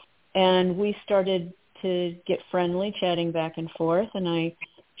yet. And we started to get friendly, chatting back and forth. And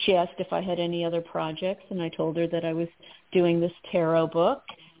she asked if I had any other projects, and I told her that I was doing this tarot book.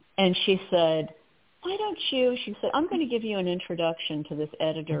 And she said, why don't you, she said, I'm going to give you an introduction to this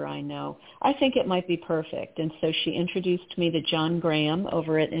editor I know. I think it might be perfect. And so she introduced me to John Graham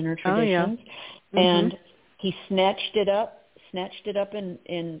over at Inner Traditions. And he snatched it up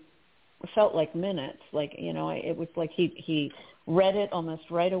in felt like minutes. Like, it was like he read it almost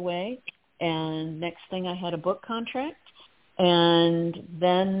right away. And next thing I had a book contract. And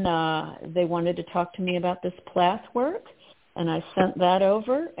then they wanted to talk to me about this Plath work. And I sent that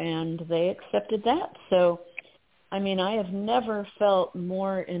over, and they accepted that. So, I mean, I have never felt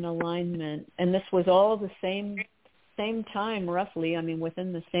more in alignment. And this was all the same time, roughly. I mean,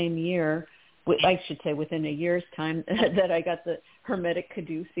 within the same year, I should say within a year's time, that I got the Hermetic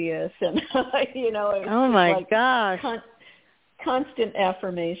Caduceus. And, it was oh, my like gosh. Constant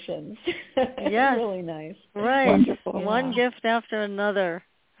affirmations. Yes. Really nice. Right. Wonderful. One gift after another.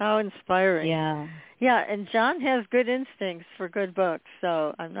 How inspiring. Yeah. Yeah, and John has good instincts for good books,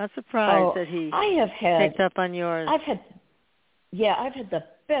 so I'm not surprised that he picked up on yours. I've had the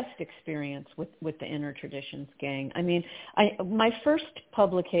best experience with the Inner Traditions gang. I mean, my first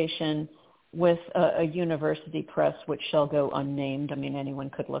publication with a university press, which shall go unnamed. I mean, anyone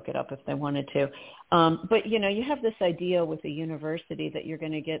could look it up if they wanted to. But, you have this idea with a university that you're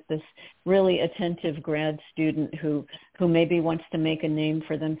going to get this really attentive grad student who maybe wants to make a name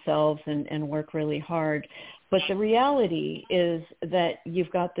for themselves and work really hard. But the reality is that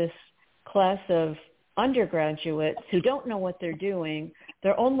you've got this class of undergraduates who don't know what they're doing.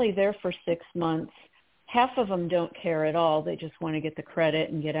 They're only there for 6 months. Half of them don't care at all. They just want to get the credit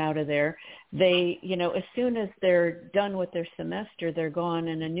and get out of there. They, as soon as they're done with their semester, they're gone,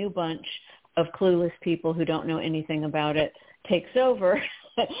 and a new bunch of clueless people who don't know anything about it takes over.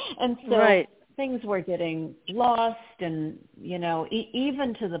 And so things were getting lost, and,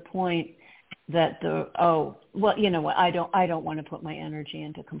 even to the point that I don't want to put my energy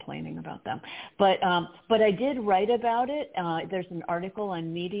into complaining about them. But I did write about it. There's an article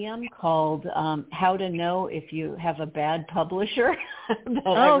on Medium called How to Know If You Have a Bad Publisher. Good.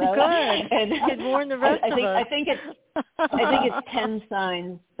 And you could warn the rest of us. I think it's 10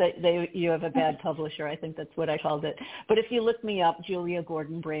 signs that you have a bad publisher. I think that's what I called it. But if you look me up, Julia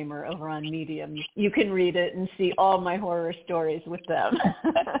Gordon-Bramer over on Medium, you can read it and see all my horror stories with them.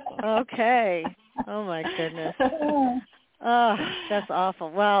 Okay. Oh, my goodness. Oh, that's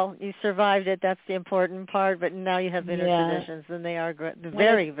awful. Well, you survived it. That's the important part. But now you have Inner Traditions, and they are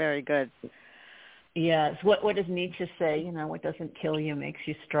very, very good. Yes. What does Nietzsche say? What doesn't kill you makes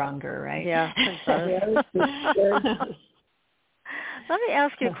you stronger, right? Yeah, it does. Let me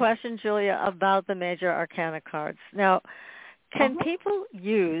ask you a question, Julia, about the major arcana cards. Now, can people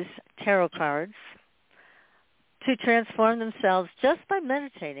use tarot cards to transform themselves just by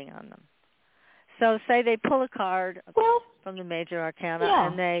meditating on them? So say they pull a card from the major arcana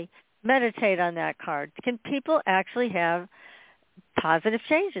and they meditate on that card. Can people actually have positive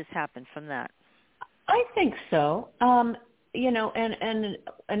changes happen from that? I think so. And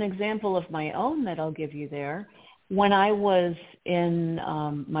an example of my own that I'll give you there, when I was in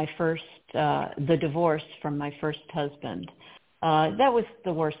my first, the divorce from my first husband, that was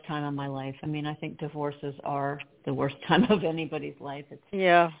the worst time of my life. I mean, I think divorces are the worst time of anybody's life.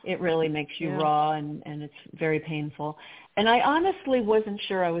 It really makes you raw, and it's very painful. And I honestly wasn't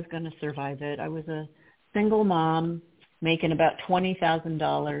sure I was going to survive it. I was a single mom making about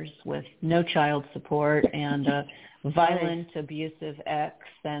 $20,000 with no child support and a violent, abusive ex,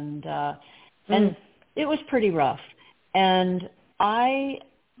 and it was pretty rough. And I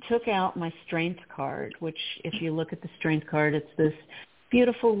took out my strength card, which if you look at the strength card, it's this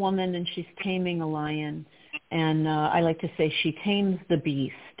beautiful woman, and she's taming a lion. And I like to say she tames the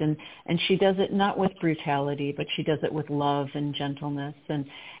beast, and she does it not with brutality, but she does it with love and gentleness.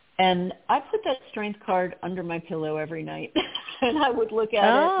 And I put that strength card under my pillow every night, and I would look at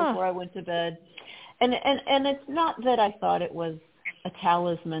it before I went to bed. And it's not that I thought it was a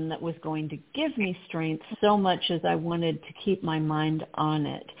talisman that was going to give me strength so much as I wanted to keep my mind on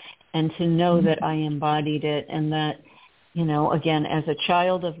it and to know that I embodied it, and that, again, as a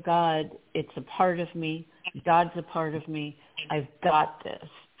child of God, it's a part of me. God's a part of me. I've got this.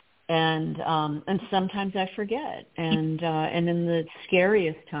 And sometimes I forget. And in the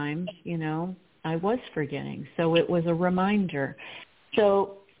scariest times, I was forgetting. So it was a reminder.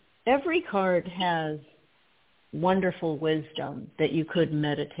 So every card has wonderful wisdom that you could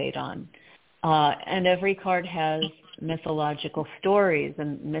meditate on. And every card has mythological stories,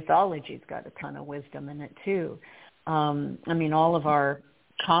 and mythology's got a ton of wisdom in it too. I mean, all of our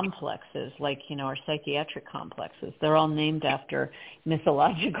complexes, like, our psychiatric complexes. They're all named after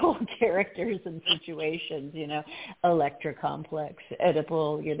mythological characters and situations, Electra complex,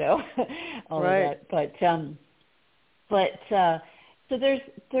 Oedipal, all right. of that. So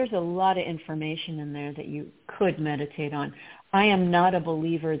there's a lot of information in there that you could meditate on. I am not a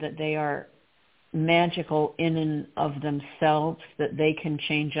believer that they are magical in and of themselves, that they can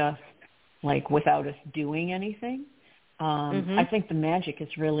change us like without us doing anything. I think the magic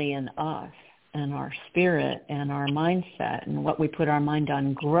is really in us and our spirit and our mindset, and what we put our mind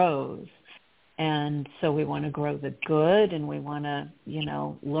on grows. And so we want to grow the good, and we want to,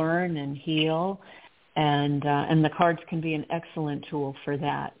 learn and heal. And the cards can be an excellent tool for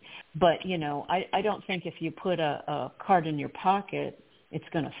that. But, I don't think if you put a card in your pocket, it's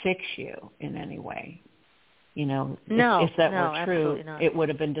going to fix you in any way. If that were true, it would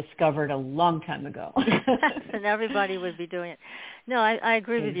have been discovered a long time ago. And everybody would be doing it. No, I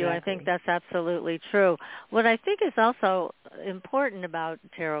agree with you. I think that's absolutely true. What I think is also important about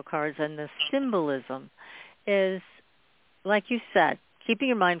tarot cards and the symbolism is, like you said, keeping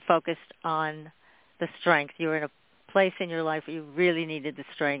your mind focused on the strength. You're in a place in your life where you really needed the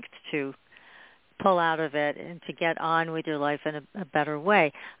strength to pull out of it and to get on with your life in a better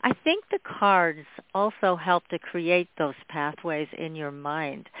way. I think the cards also help to create those pathways in your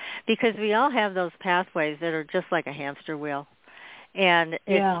mind, because we all have those pathways that are just like a hamster wheel, and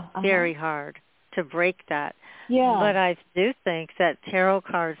it's very hard to break that. Yeah. But I do think that tarot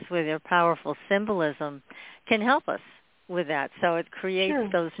cards with their powerful symbolism can help us with that. So it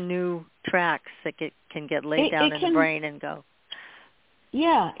creates those new tracks that can get laid down in the brain and go.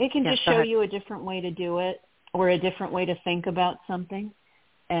 Yeah, it can just show you a different way to do it, or a different way to think about something.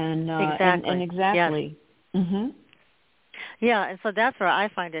 And exactly. Yes. Mm-hmm. Yeah, and so that's where I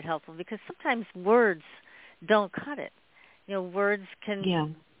find it helpful, because sometimes words don't cut it. Words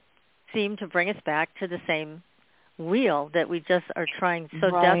can seem to bring us back to the same wheel that we just are trying so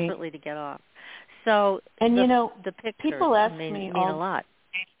desperately to get off. So, and the pictures people ask mean a lot.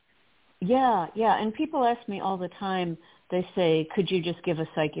 Yeah, and people ask me all the time. They say, could you just give a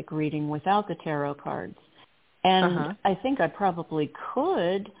psychic reading without the tarot cards? And I think I probably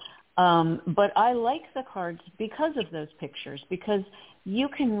could, but I like the cards because of those pictures, because you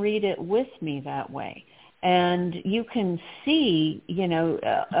can read it with me that way. And you can see,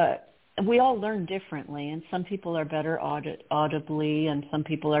 we all learn differently, and some people are better audibly, and some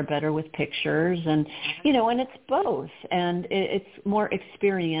people are better with pictures, and, and it's both, and it's more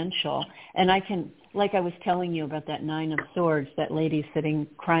experiential. And I can, like I was telling you about that Nine of Swords, that lady sitting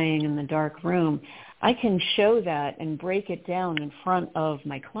crying in the dark room, I can show that and break it down in front of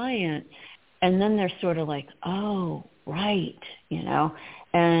my client, and then they're sort of like, oh, right,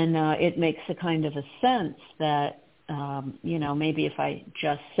 and it makes a kind of a sense that, maybe if I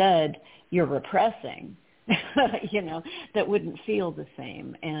just said, you're repressing, that wouldn't feel the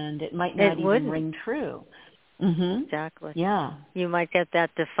same, and it might not even ring true. Mm-hmm. Exactly. Yeah. You might get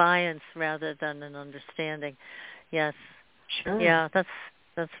that defiance rather than an understanding. Yes. Sure. Yeah, that's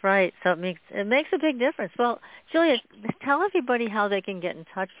right. So it makes a big difference. Well, Julia, tell everybody how they can get in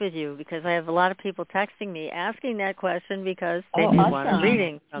touch with you, because I have a lot of people texting me asking that question because they want a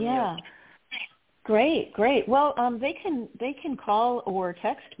reading from you. Great. Well, they can call or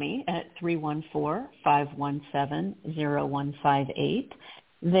text me at 314-517-0158.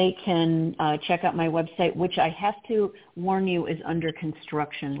 They can check out my website, which I have to warn you is under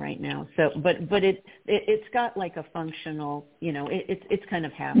construction right now. So, but it's got like a functional, it's kind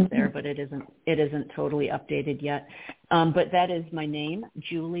of half there, but it isn't totally updated yet. But that is my name,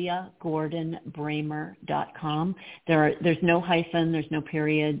 JuliaGordonBramer.com. There's no hyphen, there's no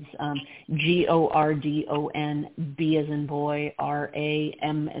periods. GORDON, B as in boy,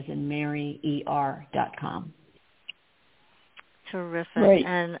 RAM as in Mary, ER.com. Terrific. Right.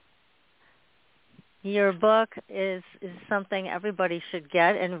 And your book is something everybody should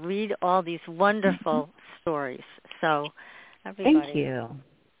get and read all these wonderful stories. So everybody, thank you.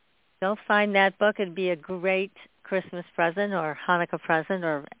 Go find that book. It'd be a great Christmas present or Hanukkah present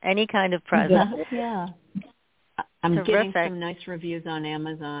or any kind of present. Yeah. I'm getting some nice reviews on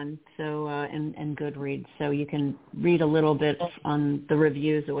Amazon, so and Goodreads, so you can read a little bit on the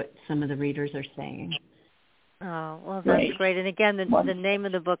reviews of what some of the readers are saying. Oh, well, that's great. And again, the name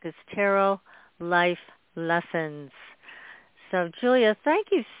of the book is Tarot Life Lessons. So, Julia, thank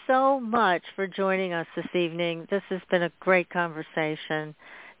you so much for joining us this evening. This has been a great conversation.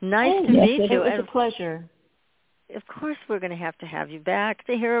 Nice to meet you. It was a pleasure. Of course, we're going to have you back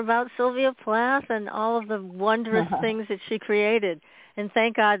to hear about Sylvia Plath and all of the wondrous things that she created. And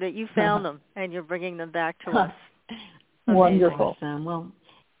thank God that you found them and you're bringing them back to us. Wonderful. Awesome. Well,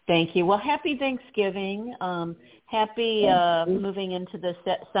 Thank you. Well, happy Thanksgiving. Happy moving into the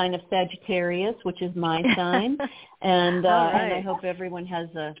sign of Sagittarius, which is my sign. And and I hope everyone has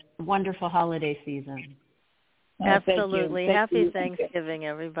a wonderful holiday season. Absolutely. Happy Thanksgiving,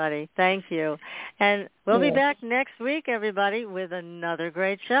 everybody. Thank you. And we'll be back next week, everybody, with another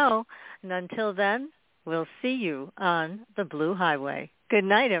great show. And until then, we'll see you on the Blue Highway. Good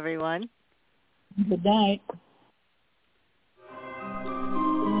night, everyone. Good night.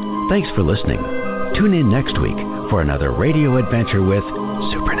 Thanks for listening. Tune in next week for another radio adventure with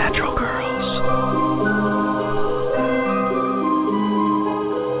Supernatural Girls.